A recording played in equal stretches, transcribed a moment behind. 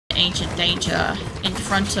ancient danger in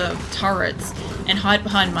front of turrets and hide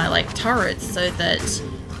behind my like turrets so that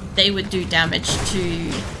they would do damage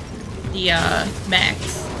to the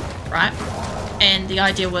mechs, right? And the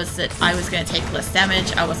idea was that I was going to take less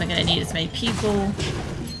damage, I wasn't going to need as many people,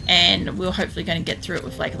 and we were hopefully going to get through it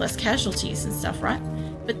with like less casualties and stuff, right?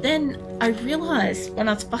 But then I realized when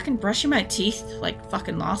I was fucking brushing my teeth like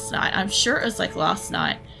fucking last night, I'm sure it was like last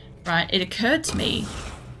night, right? It occurred to me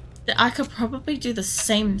that I could probably do the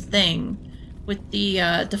same thing with the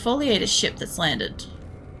defoliator ship that's landed,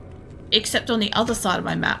 except on the other side of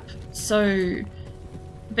my map. So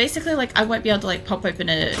basically, like, I won't be able to like pop open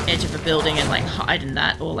an edge of a building and like hide in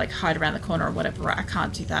that, or like hide around the corner or whatever, right? I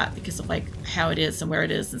can't do that because of like how it is and where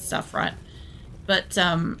it is and stuff, right? But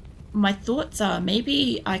my thoughts are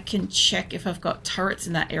maybe I can check if I've got turrets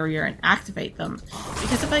in that area and activate them,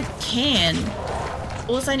 because if I can,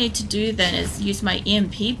 all I need to do then is use my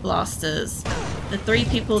EMP blasters, the 3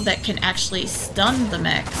 people that can actually stun the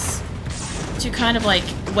mechs, to kind of like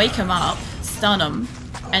wake them up, stun them,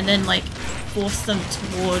 and then like force them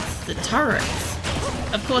towards the turrets.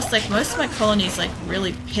 Of course, like most of my colony's like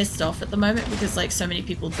really pissed off at the moment because like so many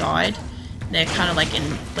people died. They're kind of like in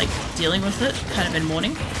like dealing with it, kind of in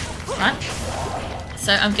mourning, right?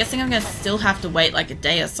 So I'm guessing I'm gonna still have to wait like a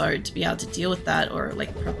day or so to be able to deal with that, or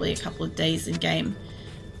like probably a couple of days in game.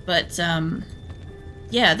 But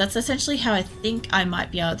yeah, that's essentially how I think I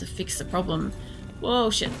might be able to fix the problem. Whoa,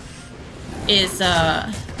 shit. Is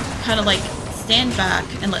kind of like stand back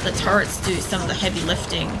and let the turrets do some of the heavy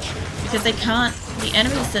lifting, because they can't, the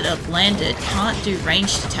enemies that have landed can't do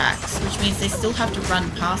ranged attacks, which means they still have to run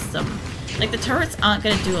past them. Like the turrets aren't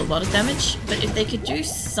going to do a lot of damage, but if they could do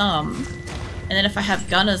some, and then if I have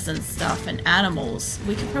gunners and stuff and animals,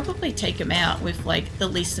 we could probably take them out with like the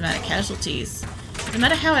least amount of casualties. No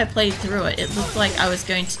matter how I played through it, it looked like I was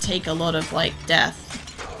going to take a lot of like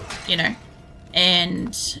death, you know.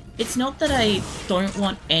 And it's not that I don't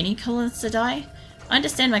want any colonists to die. I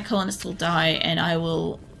understand my colonists will die and I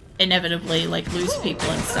will inevitably like lose people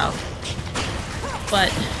and stuff. But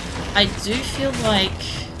I do feel like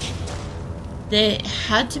there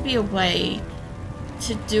had to be a way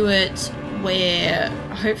to do it where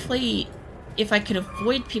hopefully if I could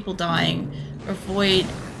avoid people dying, avoid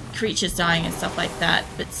creatures dying and stuff like that,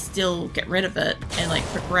 but still get rid of it and like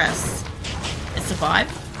progress and survive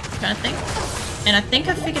kind of thing. And I think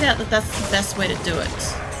I figured out that that's the best way to do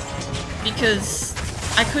it, because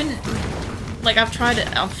I couldn't, like I've tried it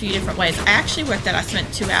a few different ways. I actually worked out I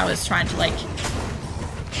spent 2 hours trying to like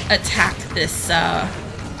attack this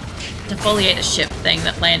defoliator ship thing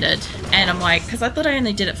that landed, and I'm like, because I thought I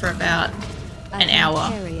only did it for about an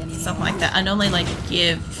hour, something like that. I normally like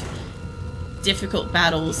give difficult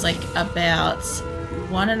battles like about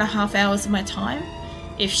 1.5 hours of my time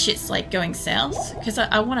if shit's like going south, because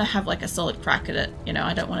I want to have like a solid crack at it, you know.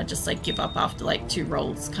 I don't want to just like give up after like 2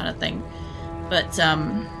 rolls kind of thing. But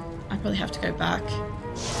I probably have to go back.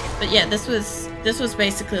 But yeah, this was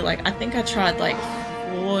basically like, I think I tried like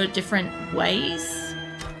 4 different ways.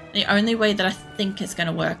 The only way that I think is going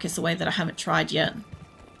to work is the way that I haven't tried yet,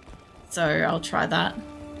 so I'll try that.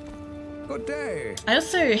 Good day. I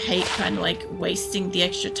also hate kind of like wasting the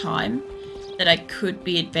extra time that I could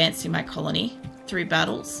be advancing my colony through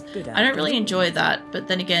battles. I don't really enjoy that, but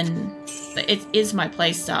then again, it is my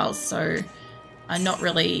playstyle, so I'm not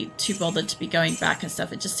really too bothered to be going back and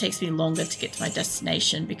stuff. It just takes me longer to get to my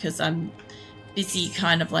destination because I'm busy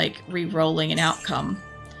kind of like re-rolling an outcome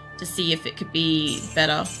to see if it could be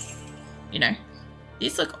better, you know.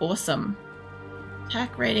 These look awesome.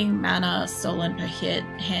 Attack rating, mana, stolen per hit,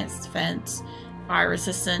 enhanced defense, fire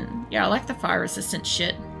resistant. Yeah, I like the fire resistant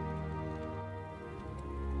shit.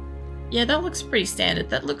 Yeah, that looks pretty standard.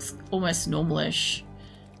 That looks almost normal-ish.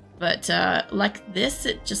 But like this,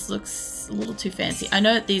 it just looks a little too fancy. I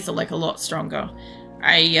know that these are like a lot stronger.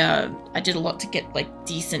 I did a lot to get like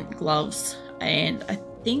decent gloves, and I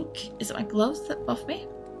think, is it my gloves that buff me?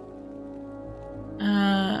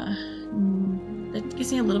 That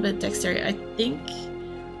gives me a little bit of dexterity. I think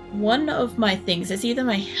one of my things is either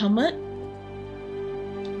my helmet,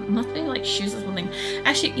 must be like shoes or something.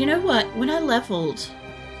 Actually, you know what? When I leveled,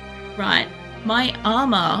 right, my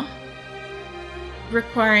armor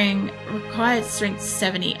required strength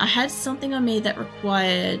 70. I had something on me that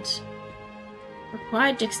required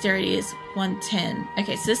dexterity is 110.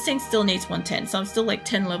 Okay, so this thing still needs 110, so I'm still like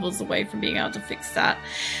 10 levels away from being able to fix that.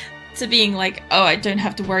 To being like, oh, I don't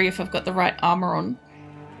have to worry if I've got the right armor on.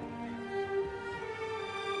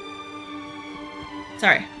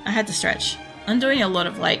 Sorry, I had to stretch. I'm doing a lot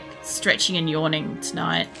of like stretching and yawning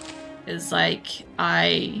tonight, because like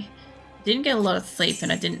I didn't get a lot of sleep and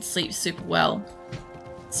I didn't sleep super well.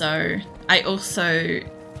 So I also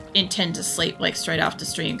intend to sleep like straight after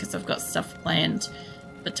stream because I've got stuff planned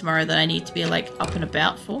for tomorrow that I need to be like up and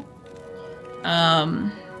about for.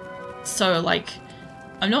 So like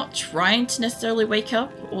I'm not trying to necessarily wake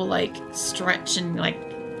up or like stretch and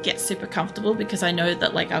like get super comfortable because I know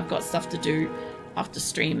that like I've got stuff to do after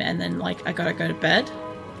stream and then like I gotta go to bed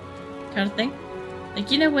kind of thing.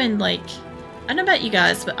 Like, you know, when like, I don't know about you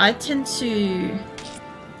guys, but I tend to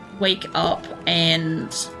wake up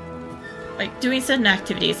and like doing certain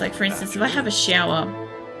activities, like for instance, if I have a shower,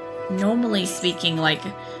 normally speaking, like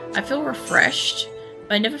I feel refreshed,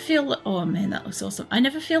 but I never feel, oh man, that looks awesome. I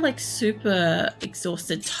never feel like super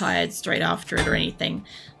exhausted, tired straight after it or anything.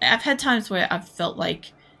 I've had times where I've felt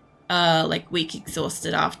like weak,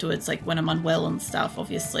 exhausted afterwards, like when I'm unwell and stuff,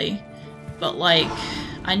 obviously. But like,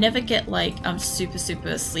 I never get like, I'm super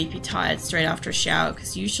sleepy, tired straight after a shower,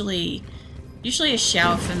 because usually a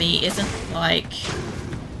shower for me isn't like,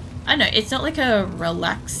 I don't know, it's not like a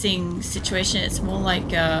relaxing situation, it's more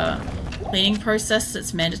like a cleaning process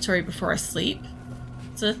that's mandatory before I sleep,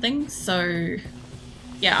 sort of thing. So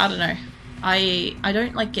yeah, I don't know. I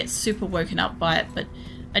don't like get super woken up by it, but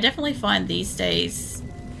I definitely find these days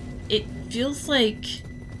it feels like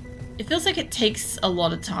it takes a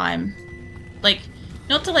lot of time. Like,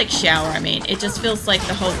 not to like shower, I mean, it just feels like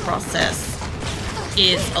the whole process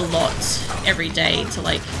is a lot every day to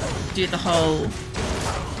like do the whole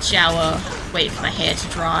shower, wait for my hair to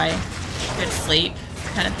dry, go to sleep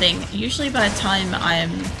kind of thing. Usually by the time my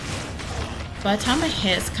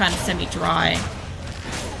hair's kind of semi-dry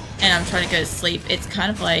and I'm trying to go to sleep, it's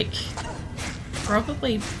kind of like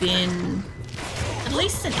probably been at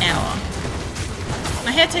least an hour.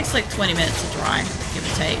 My hair takes like 20 minutes to dry, give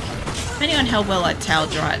or take, depending on how well I towel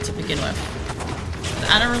dry it to begin with.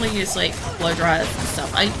 I don't really use like blow dryers and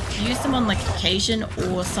stuff. I use them on like occasion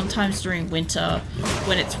or sometimes during winter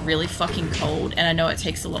when it's really fucking cold and I know it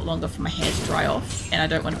takes a lot longer for my hair to dry off and I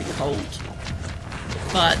don't want to be cold.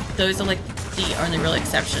 But those are like the only real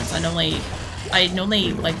exceptions. I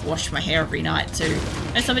normally like wash my hair every night too.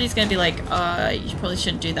 And somebody's gonna be like, you probably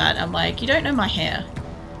shouldn't do that. I'm like, you don't know my hair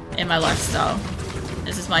and my lifestyle.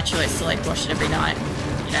 This is my choice to like wash it every night,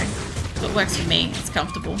 you know. What works for me, it's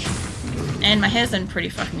comfortable. And my hair's in pretty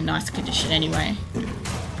fucking nice condition anyway.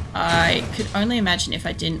 I could only imagine if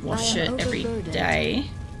I didn't wash it every day.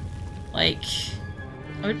 Like,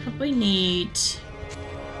 I would probably need...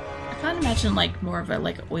 I can't imagine like more of a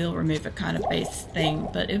like oil remover kind of base thing,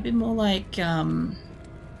 but it would be more like, I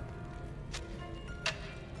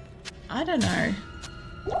don't know.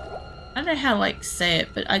 I don't know how to like say it,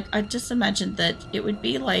 but I just imagined that it would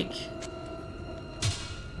be like...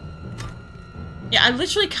 Yeah, I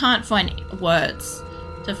literally can't find words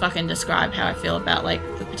to fucking describe how I feel about, like,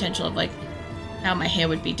 the potential of, like, how my hair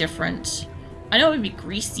would be different. I know it would be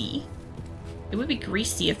greasy. It would be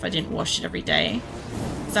greasy if I didn't wash it every day.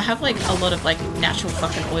 So I have, like, a lot of, like, natural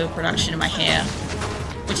fucking oil production in my hair,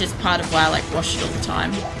 which is part of why I, like, wash it all the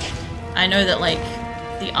time. I know that, like,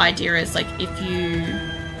 the idea is, like, if you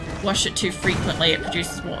wash it too frequently, it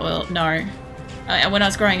produces more oil. No. When I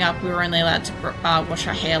was growing up, we were only allowed to wash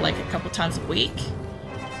our hair like a couple times a week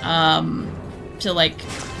to like,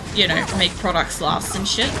 you know, make products last and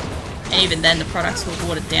shit. And even then the products were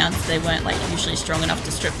watered down so they weren't like usually strong enough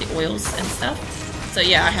to strip the oils and stuff. So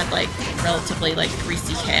yeah, I had like relatively like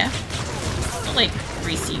greasy hair. Not like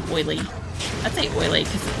greasy, oily. I'd say oily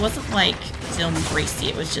because it wasn't like film greasy,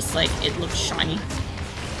 it was just like, it looked shiny.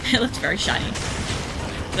 It looked very shiny.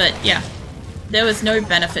 But yeah. There was no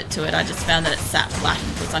benefit to it, I just found that it sat flat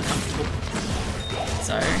and was uncomfortable.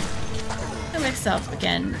 So, I wakes up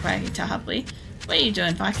again, wagging tail happily. What are you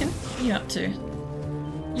doing, Viking? What are you up to?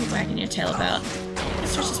 You're wagging your tail about.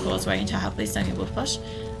 Stretch his paws, wagging tail happily, standing wolf plush.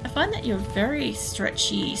 I find that you're a very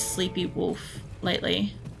stretchy, sleepy wolf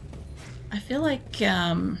lately. I feel like,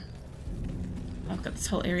 I've got this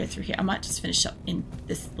whole area through here. I might just finish up in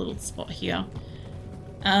this little spot here.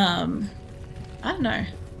 I don't know.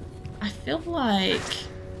 I feel like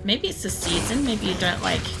maybe it's the season, maybe you don't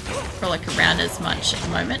like frolic around as much at the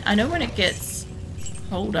moment. I know when it gets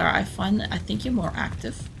colder, I find that I think you're more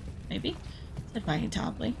active, maybe. If I can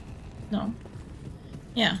tably. No.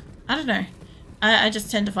 Yeah, I don't know. I just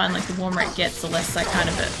tend to find like the warmer it gets, the less I kind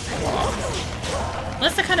of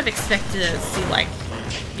less I kind of expect to see like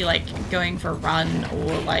you like going for a run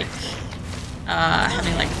or like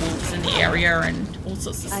having like wolves in the area and all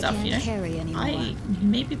sorts of stuff, you know. I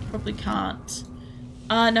maybe probably can't.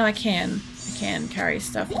 No, I can. I can carry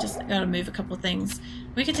stuff. You just gotta move a couple of things.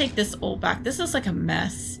 We can take this all back. This is like a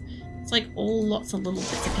mess. It's like all lots of little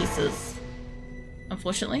bits and pieces.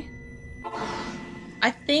 Unfortunately. I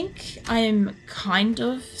think I'm kind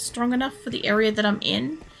of strong enough for the area that I'm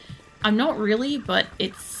in. I'm not really, but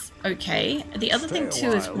it's okay. The other thing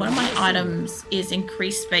too is one of my items is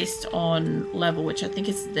increased based on level, which I think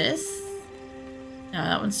is this. No,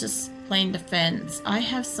 that one's just plain defense. I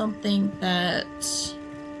have something that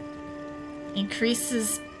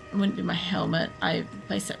increases, wouldn't be my helmet. I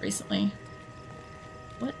replaced that recently.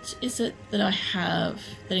 What is it that I have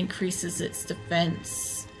that increases its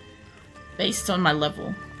defense based on my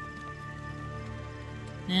level?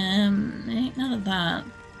 Ain't none of that.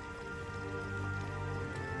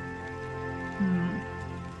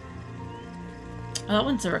 Oh, that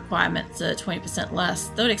one's a requirement, it's 20% less.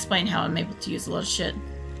 That would explain how I'm able to use a lot of shit.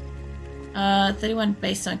 31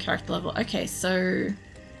 based on character level. Okay, so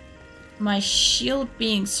my shield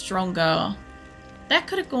being stronger, that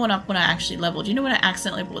could have gone up when I actually leveled. You know, when I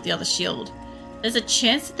accidentally bought the other shield, there's a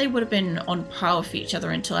chance that they would have been on par with each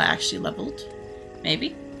other until I actually leveled.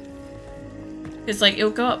 Maybe. Because, like,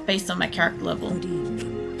 it'll go up based on my character level. Good evening.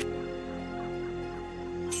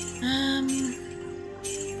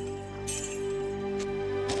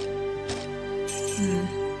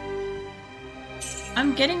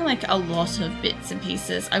 I'm getting, like, a lot of bits and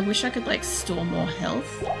pieces. I wish I could, like, store more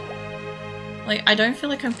health. Like, I don't feel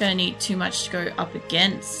like I'm gonna need too much to go up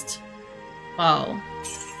against Baal.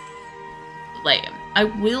 Like, I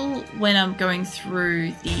will when I'm going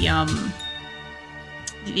through the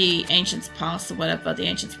Ancient's Pass or whatever, the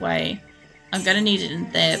Ancient's Way. I'm gonna need it in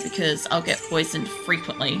there because I'll get poisoned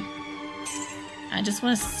frequently. I just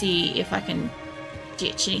want to see if I can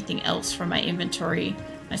ditch anything else from my inventory,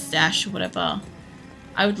 my stash or whatever.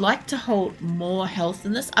 I would like to hold more health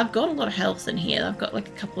in this. I've got a lot of health in here. I've got like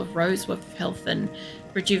a couple of rows worth of health and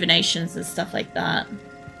rejuvenations and stuff like that.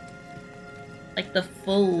 Like the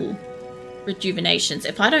full rejuvenations.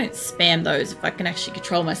 If I don't spam those, if I can actually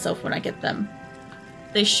control myself when I get them,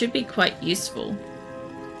 they should be quite useful.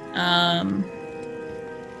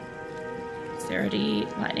 Dexterity,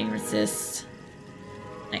 lightning resist.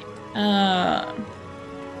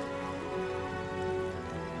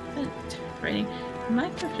 Rating. I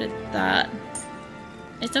might go for that.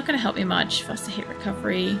 It's not going to help me much. Faster hit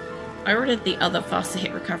recovery. I ordered the other faster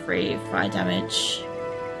hit recovery, fire damage.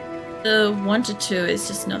 The 1 to 2 is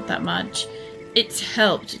just not that much. It's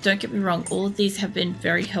helped, don't get me wrong. All of these have been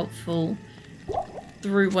very helpful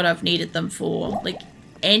through what I've needed them for. Like,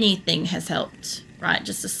 anything has helped, right?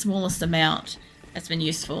 Just the smallest amount has been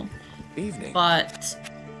useful. Evening. But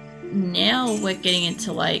now we're getting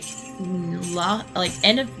into like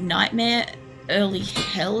end of Nightmare, early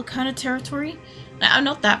Hell kind of territory. Like, I'm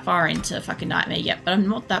not that far into fucking Nightmare yet, but I'm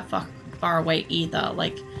not that far away either.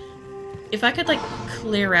 Like, if I could like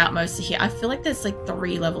clear out most of here, I feel like there's like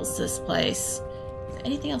 3 levels to this place. Is there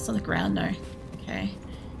anything else on the ground? No. Okay.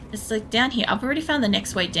 It's like down here. I've already found the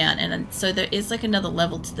next way down, and so there is like another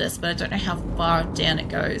level to this, but I don't know how far down it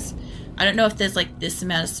goes. I don't know if there's like this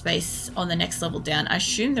amount of space on the next level down. I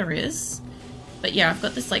assume there is. But yeah, I've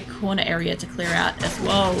got this like corner area to clear out as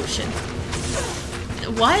well. Whoa, shit.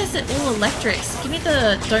 Why is it all electrics? Give me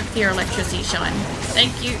the don't fear electricity shine.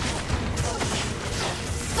 Thank you.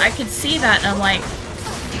 I could see that and I'm like,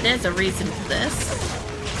 there's a reason for this.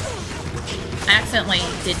 I accidentally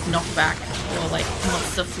did knockback or like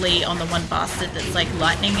monster flee on the one bastard that's like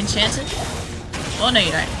lightning enchanted. Oh no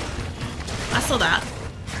you don't. I saw that.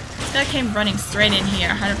 This guy came running straight in here,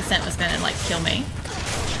 100% was gonna like kill me.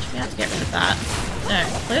 We have to get rid of that. No,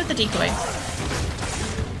 play with the decoy.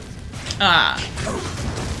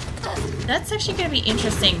 That's actually gonna be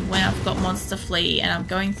interesting when I've got monster flee and I'm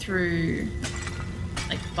going through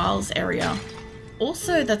like Baal's area.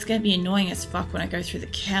 Also, that's gonna be annoying as fuck when I go through the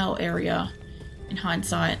cow area in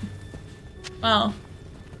hindsight. Well,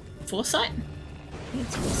 foresight? I think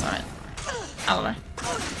it's foresight. I don't know.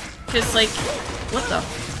 Because like, what the?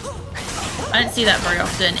 I don't see that very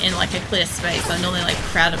often in like a clear space. I'm normally like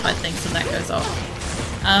crowded by things when that goes off.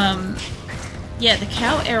 Yeah, the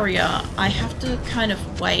cow area, I have to kind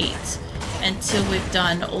of wait until we've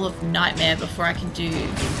done all of Nightmare before I can do,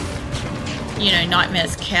 you know,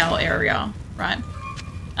 Nightmare's cow area, right?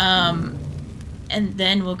 And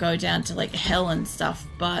then we'll go down to like Hell and stuff,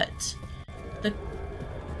 but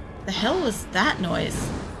the hell was that noise?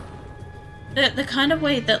 The kind of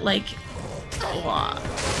way that like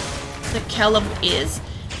the cow level is.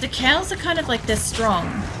 The cows are kind of like, they're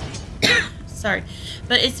strong. Sorry.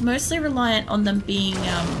 But it's mostly reliant on them being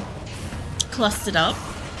clustered up.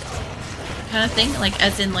 Kind of thing. Like,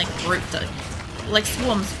 as in like grouped. Like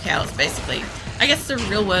swarms of cows, basically. I guess the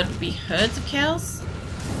real word would be herds of cows.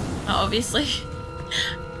 Obviously.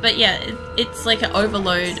 But yeah, it's like an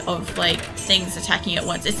overload of like things attacking at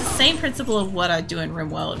once. It's the same principle of what I do in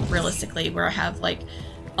RimWorld, realistically, where I have like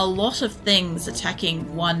a lot of things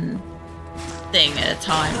attacking one thing at a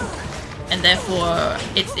time, and therefore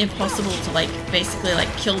it's impossible to like basically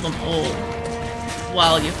like kill them all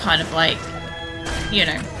while you're kind of like, you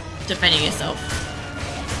know, defending yourself.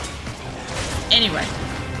 Anyway,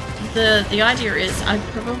 the idea is I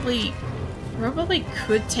probably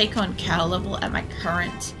could take on cow level at my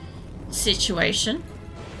current situation.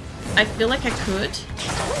 I feel like I could,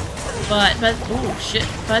 but oh shit!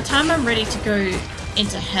 By the time I'm ready to go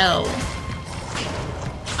into hell,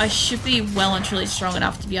 I should be well and truly strong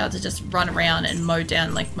enough to be able to just run around and mow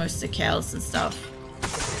down like most of the cows and stuff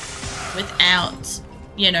without,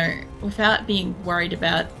 you know, without being worried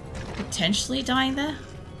about potentially dying there.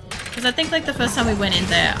 Because I think like the first time we went in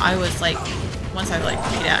there, I was like, once I like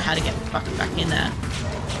figured out how to get fucking back in there,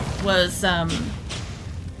 was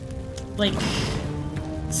like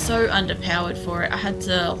so underpowered for it. I had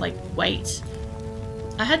to like wait.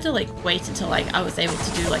 I had to like wait until like I was able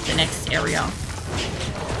to do like the next area.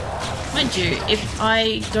 Mind you, if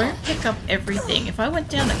I don't pick up everything, if I went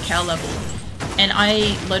down the cow level and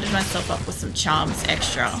I loaded myself up with some charms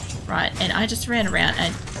extra, right, and I just ran around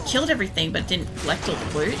and killed everything but didn't collect all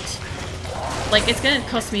the loot, like it's going to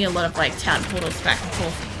cost me a lot of like town portals back and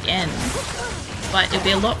forth again, but it'll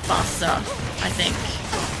be a lot faster, I think.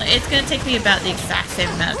 Like, it's going to take me about the exact same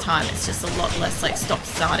amount of time. It's just a lot less like stop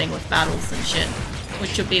starting with battles and shit,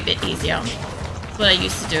 which will be a bit easier. It's what I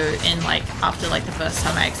used to do in like after like the first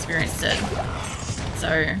time I experienced it.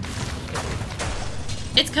 So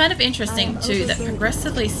it's kind of interesting too that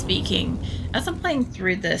progressively speaking, as I'm playing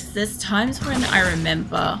through this, there's times when I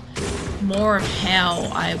remember more of how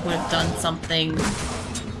I would have done something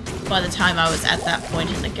by the time I was at that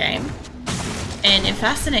point in the game. And it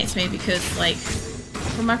fascinates me because, like,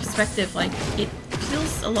 from my perspective, like, it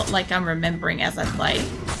feels a lot like I'm remembering as I play.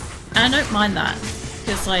 And I don't mind that,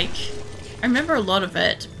 because, like, I remember a lot of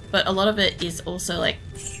it, but a lot of it is also, like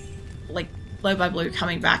blow by blow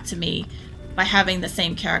coming back to me by having the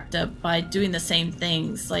same character, by doing the same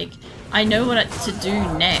things. Like, I know what to do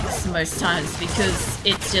next most times because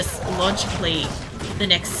it's just logically the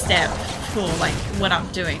next step for, like, what I'm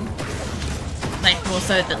doing. Like, more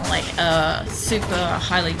so than, like, a super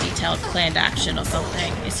highly detailed planned action or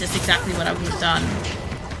something. It's just exactly what I would have done.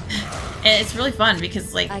 And it's really fun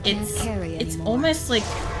because, like, it's almost like,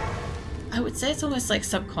 I would say it's almost like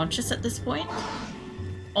subconscious at this point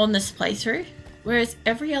on this playthrough. Whereas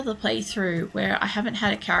every other playthrough where I haven't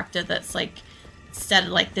had a character that's like statted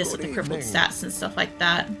like this with the crippled stats and stuff like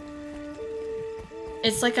that,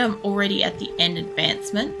 it's like I'm already at the end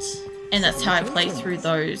advancement, and that's how I play through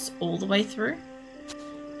those all the way through,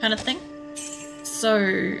 kind of thing.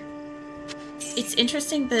 So it's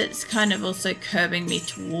interesting that it's kind of also curbing me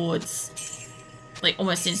towards like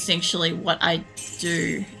almost instinctually what I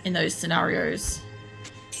do in those scenarios.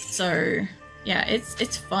 So yeah,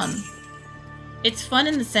 it's fun. It's fun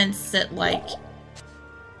in the sense that, like,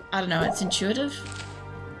 I don't know, it's intuitive.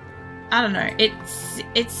 I don't know,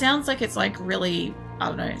 it sounds like it's like really, I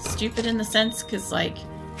don't know, stupid in the sense, because like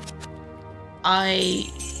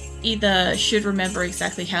I either should remember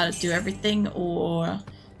exactly how to do everything or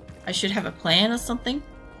I should have a plan or something.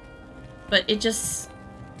 But it just,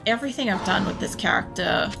 everything I've done with this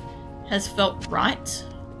character has felt right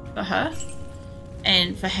for her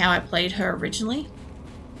and for how I played her originally.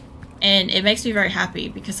 And it makes me very happy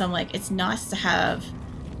because I'm like, it's nice to have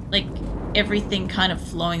like everything kind of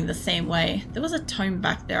flowing the same way. There was a tome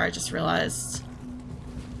back there, I just realized.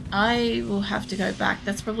 I will have to go back.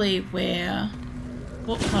 That's probably where...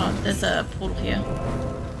 Oh, hold on, there's a portal here.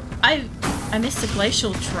 I missed a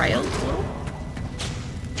glacial trail portal?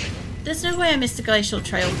 There's no way I missed a glacial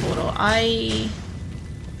trail portal.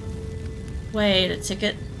 Wait, a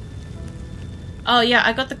ticket. Oh yeah,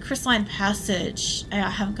 I got the Crystalline passage. I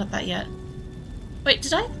haven't got that yet. Wait,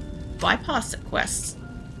 did I bypass a quest?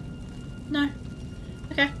 No.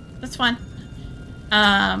 Okay, that's fine.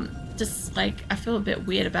 Just like, I feel a bit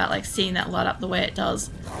weird about like seeing that light up the way it does.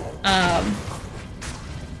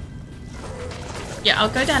 Yeah, I'll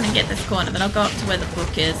go down and get this corner, then I'll go up to where the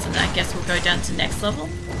book is, and I guess we'll go down to next level.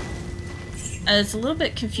 It's a little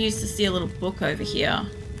bit confused to see a little book over here.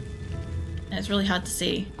 And it's really hard to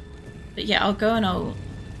see. But yeah, I'll go and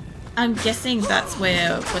I'm guessing that's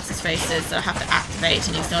where what's-his-face is that I have to activate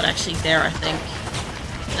and he's not actually there, I think.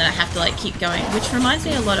 And then I have to like keep going, which reminds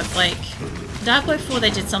me a lot of like Diablo 4.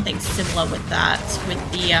 They did something similar with that,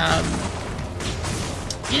 with the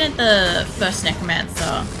you know, the first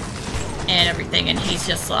necromancer and everything, and he's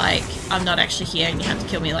just like, I'm not actually here and you have to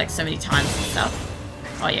kill me like so many times and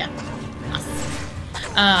stuff. Oh yeah. Nice.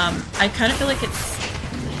 I kind of feel like it's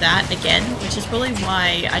that again, which is probably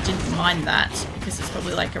why I didn't mind that, because it's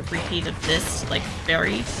probably like a repeat of this, like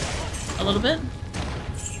very a little bit.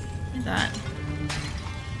 Look at that.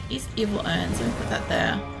 These evil urns, let me put that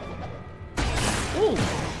there. Ooh,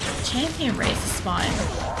 champion razor spine.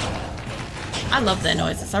 I love their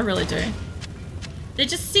noises, I really do. They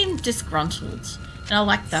just seem disgruntled, and I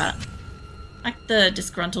like that. I like the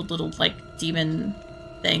disgruntled little like demon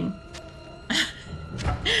thing. I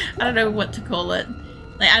don't know what to call it.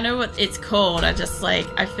 Like, I know what it's called, I just like,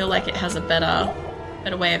 I feel like it has a better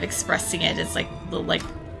way of expressing it. It's like little, like,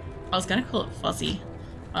 I was gonna call it fuzzy,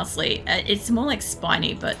 honestly. It's more like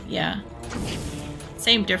spiny, but yeah.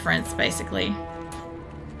 Same difference, basically.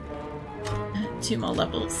 2 more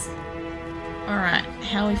levels. Alright,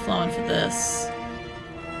 how are we flowing for this?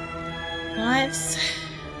 Lives.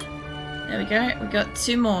 There we go, we got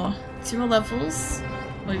 2 more levels.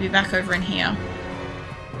 We'll be back over in here.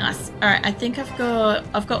 Nice. Alright, I think I've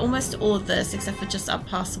got almost all of this except for just up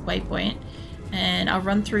past the waypoint. And I'll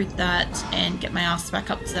run through that and get my ass back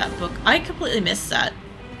up to that book. I completely missed that.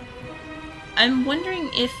 I'm wondering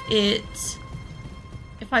if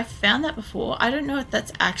I found that before. I don't know if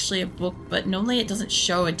that's actually a book, but normally it doesn't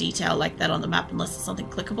show a detail like that on the map unless it's something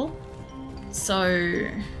clickable. So,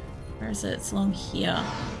 where is it? It's along here.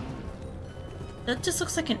 That just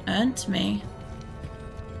looks like an urn to me.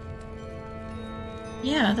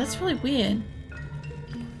 Yeah, that's really weird.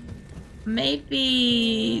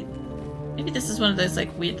 Maybe this is one of those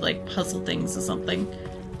like weird like puzzle things or something.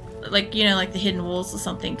 Like, you know, like the hidden walls or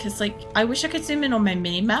something. Because like, I wish I could zoom in on my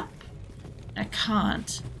mini-map. I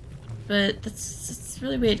can't. But that's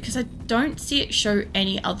really weird because I don't see it show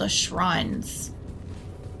any other shrines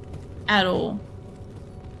at all.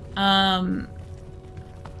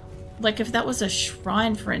 Like if that was a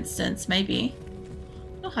shrine, for instance, maybe.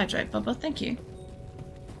 You'll hydrate, Bubba. Thank you.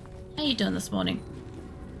 How you doing this morning?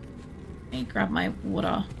 Let me grab my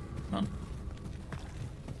water. Hold on.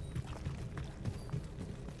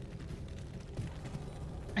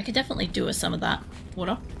 I could definitely do with some of that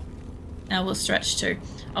water. Now we'll stretch too.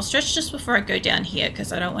 I'll stretch just before I go down here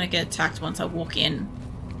because I don't want to get attacked once I walk in.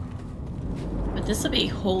 But this will be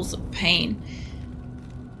halls of pain.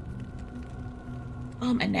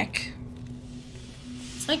 Oh, my neck.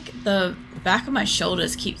 It's like the back of my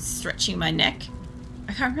shoulders keeps stretching my neck.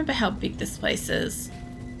 I can't remember how big this place is.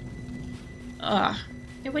 Ah,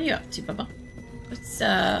 hey, what are you up to, Bubba? What's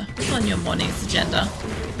on your morning's agenda?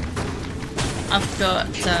 I've got,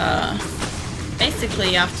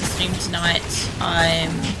 basically after stream tonight,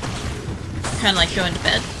 I'm kind of like going to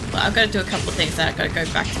bed. Well, I've got to do a couple of things. I've got to go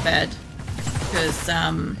back to bed because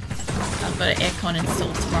I've got an aircon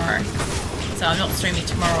installed tomorrow. So I'm not streaming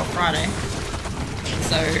tomorrow or Friday.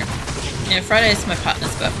 So, you know, Friday is my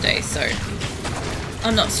partner's birthday, so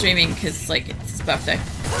I'm not streaming because, like, it's his birthday.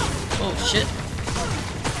 Oh, shit.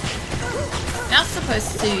 I was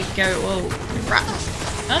supposed to go, oh, crap.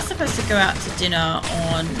 I was supposed to go out to dinner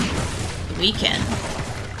on the weekend.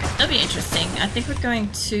 That'll be interesting. I think we're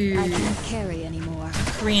going to I can't carry anymore.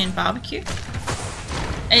 Korean barbecue.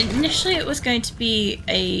 And initially it was going to be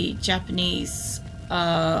a Japanese,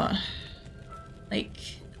 like,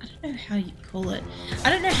 I don't know how you call it. I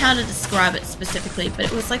don't know how to describe it specifically, but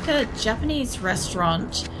it was like a Japanese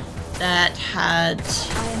restaurant that had...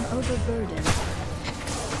 I am overburdened.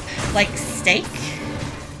 Like steak?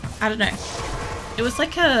 I don't know. It was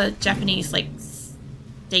like a Japanese like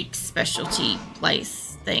steak specialty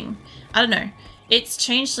place thing. I don't know. It's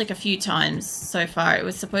changed like a few times so far. It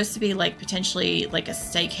was supposed to be like potentially like a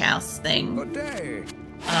steakhouse thing. Good day.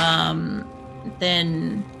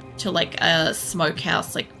 Then to like a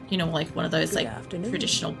smokehouse, like, you know, like one of those like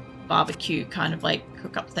traditional barbecue kind of like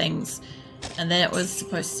cook up things. And then it was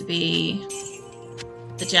supposed to be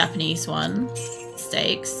the Japanese one,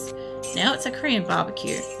 steaks. Now it's a Korean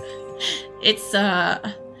barbecue. It's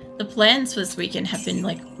the plans for this weekend have been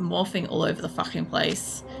like morphing all over the fucking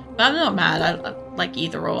place. But I'm not mad. I like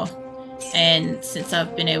either or. And since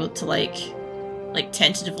I've been able to like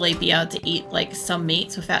tentatively be able to eat like some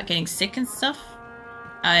meats without getting sick and stuff,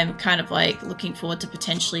 I'm kind of like looking forward to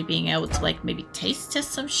potentially being able to like maybe taste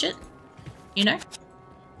test some shit. You know?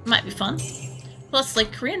 Might be fun. Plus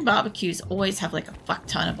like Korean barbecues always have like a fuck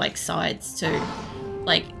ton of like sides too.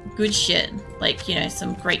 Like good shit, like, you know,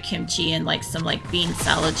 some great kimchi and like some like bean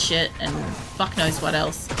salad shit and fuck knows what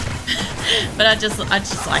else. But I just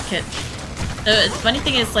like it. The funny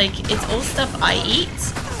thing is, like, it's all stuff I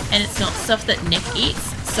eat and it's not stuff that Nick eats,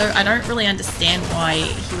 so I don't really understand why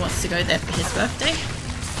he wants to go there for his birthday,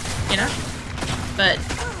 you know? But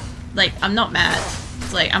like, I'm not mad.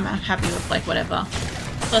 It's like, I'm happy with like whatever.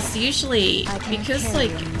 Plus, usually, because,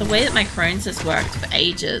 like, the way that my Crohn's has worked for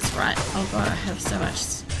ages, right? Oh god, I have so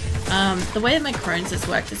much. The way that my Crohn's has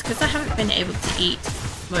worked is because I haven't been able to eat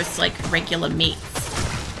most, like, regular meats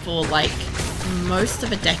for, like, most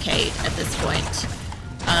of a decade at this point.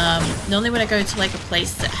 Normally when I go to, like, a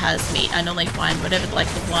place that has meat, I normally find whatever, like,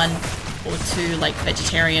 the one or two, like,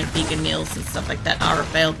 vegetarian, vegan meals and stuff like that are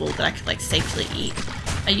available that I could, like, safely eat.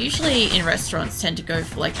 I usually, in restaurants, tend to go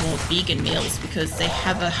for, like, more vegan meals because they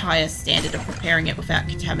have a higher standard of preparing it without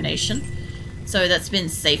contamination. So that's been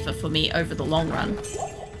safer for me over the long run.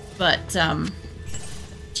 But,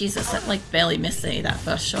 Jesus, that, like, barely missed any of that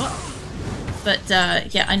first shot. But,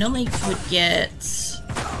 yeah, I normally would get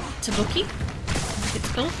tteokbokki, it's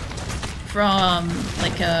called, from,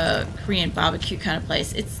 like, a Korean barbecue kind of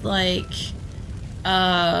place. It's, like,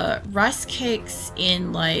 rice cakes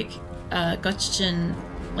in, like, gochujang,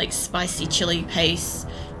 like spicy chili paste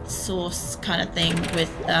sauce kind of thing with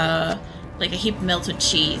like a heap of melted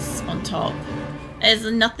cheese on top. There's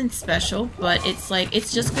nothing special, but it's like,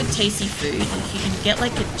 it's just good tasty food. If you can get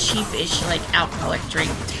like a cheapish like alcoholic drink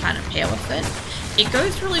to kind of pair with it, it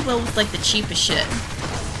goes really well with like the cheaper shit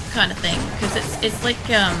kind of thing, because it's like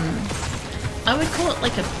I would call it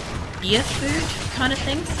like a beer food kind of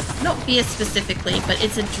thing. Not beer specifically, but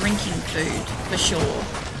it's a drinking food for sure.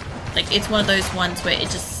 Like, it's one of those ones where it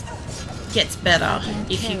just gets better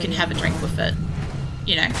if you can have a drink with it,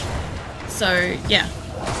 you know? So, yeah,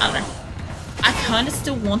 I don't know. I kind of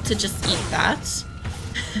still want to just eat that.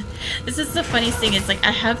 This is the funniest thing, is like,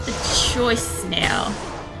 I have the choice now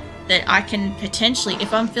that I can potentially,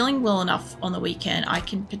 if I'm feeling well enough on the weekend, I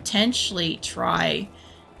can potentially try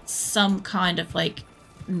some kind of, like,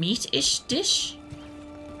 meat-ish dish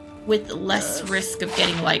with less risk of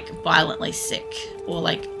getting, like, violently sick, or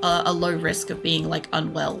like a low risk of being like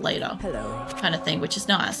unwell later. Hello. Kind of thing, which is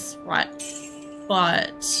nice, right?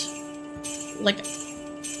 But like,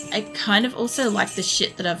 I kind of also like the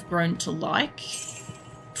shit that I've grown to like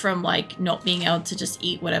from like not being able to just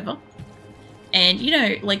eat whatever. And you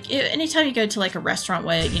know, like anytime you go to like a restaurant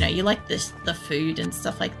where, you know, you like the food and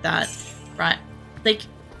stuff like that, right? Like,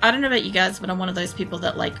 I don't know about you guys, but I'm one of those people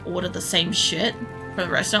that like order the same shit from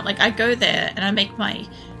a restaurant. Like, I go there and I make my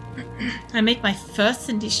first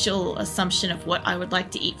initial assumption of what I would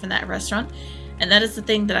like to eat from that restaurant, and that is the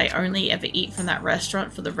thing that I only ever eat from that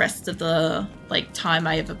restaurant for the rest of the like time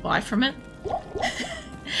I ever buy from it.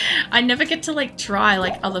 I never get to like try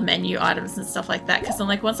like other menu items and stuff like that, because I'm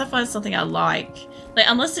like, once I find something I like,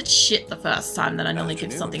 unless it's shit the first time, then I normally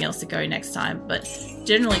give something else a go next time. But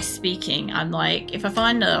generally speaking, I'm like, if I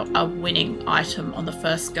find a winning item on the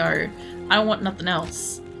first go, I don't want nothing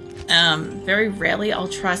else. Very rarely I'll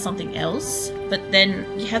try something else, but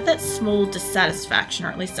then you have that small dissatisfaction, or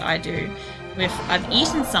at least I do, with I've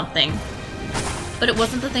eaten something, but it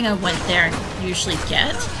wasn't the thing I went there and usually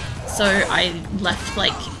get. So I left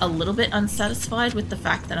like a little bit unsatisfied with the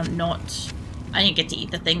fact that I didn't get to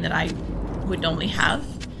eat the thing that I would normally have.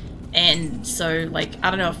 And so like,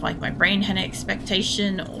 I don't know if like my brain had an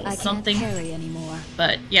expectation or something. I can't carry anymore.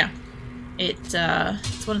 But yeah, it's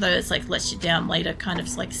one of those like lets you down later kind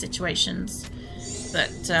of like situations.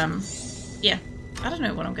 But yeah, I don't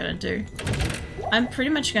know what I'm gonna do. I'm pretty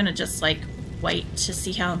much gonna just like wait to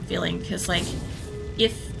see how I'm feeling, because like,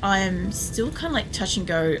 if I'm still kind of like touch and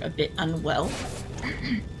go a bit unwell,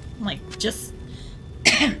 like just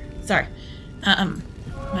sorry,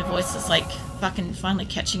 my voice is like fucking finally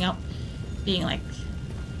catching up, being like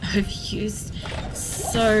overused.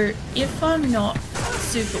 So if I'm not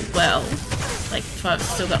super well, like if I've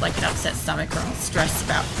still got like an upset stomach or I'm stressed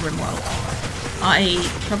about RimWorld, I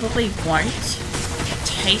probably won't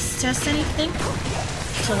taste test anything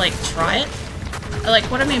to like try it. Like,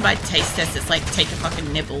 what I mean by taste test is like take a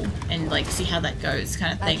fucking nibble and like see how that goes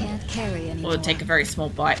kind of thing. I can't carry anymore. Or take a very small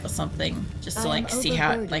bite or something just to like see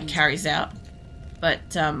how it like carries out. But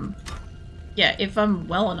yeah, if I'm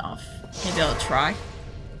well enough, maybe I'll try.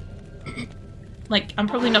 Like, I'm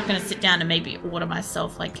probably not going to sit down and maybe order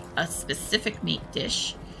myself like a specific meat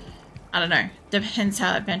dish. I don't know. Depends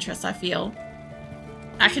how adventurous I feel.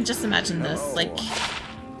 I can just imagine this, like,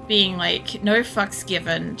 being like, no fucks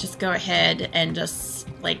given, just go ahead and just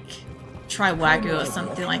like try Wagyu or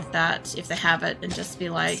something like that if they have it, and just be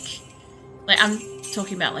like I'm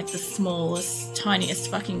talking about like the smallest,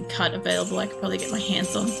 tiniest fucking cut available I could probably get my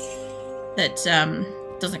hands on that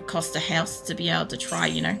doesn't cost a house to be able to try,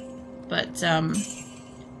 you know. But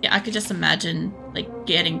yeah, I could just imagine like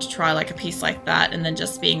getting to try like a piece like that and then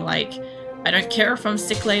just being like, I don't care if I'm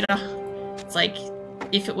sick later. It's like,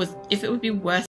 if it would be worth